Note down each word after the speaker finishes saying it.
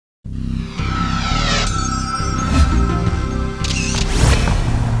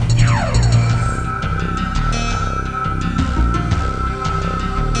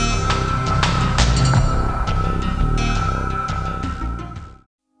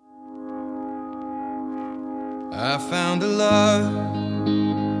I found a love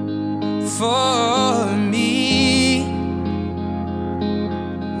for me.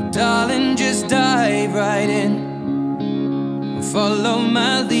 Well, darling, just dive right in and follow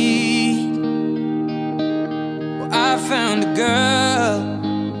my lead. Well, I found a girl,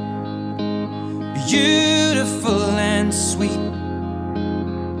 beautiful and sweet.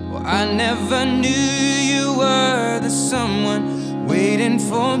 Well, I never knew you were the someone waiting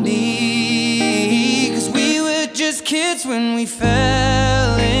for me. 'Cause we were just kids when we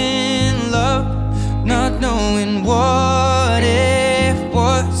fell in love, not knowing what it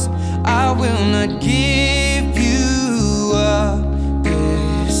was. I will not give you up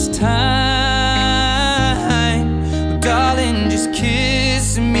this time. Darling, just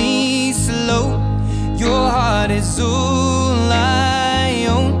kiss me slow. Your heart is all I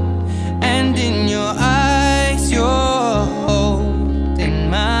own, and in your eyes you're holding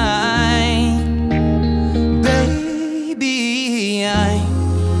mine. Baby, I'm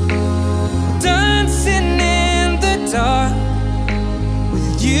dancing in the dark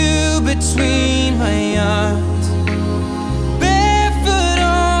with you between my arms, barefoot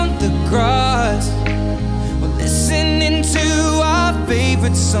on the grass. We're listening to our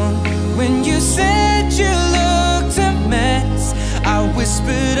favorite song. When you said you looked a mess, I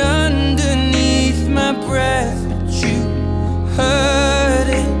whispered underneath my breath, but you heard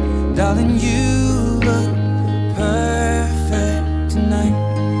it. Darling, you look perfect tonight.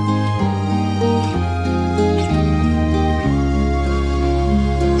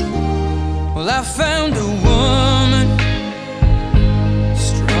 Well, I found a woman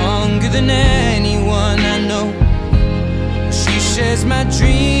stronger than anyone I know. She shares my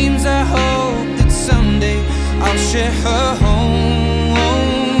dreams. I hope that someday I'll share her home.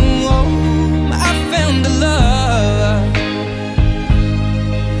 I found a love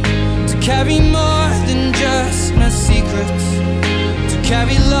to carry more than just my secrets, to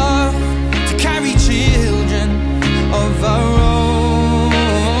carry love, to carry children of our own.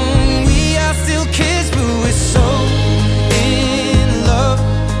 We are still kids, but we're so in love,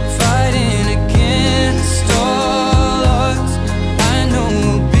 fighting against all odds. I know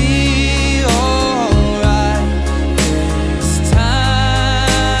we'll be alright this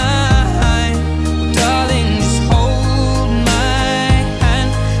time. Darling, just hold my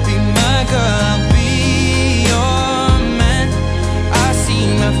hand, be my girl, I'll be your man. I see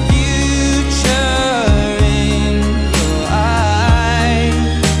my future in your eyes.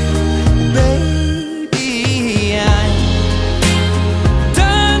 Baby, I'm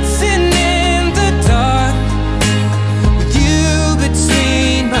dancing in the dark with you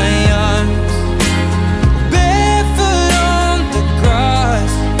between my arms, barefoot on the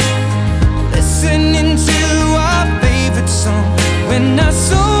grass, listening to our favorite song. When I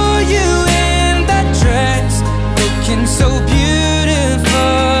saw you in that dress, looking so beautiful,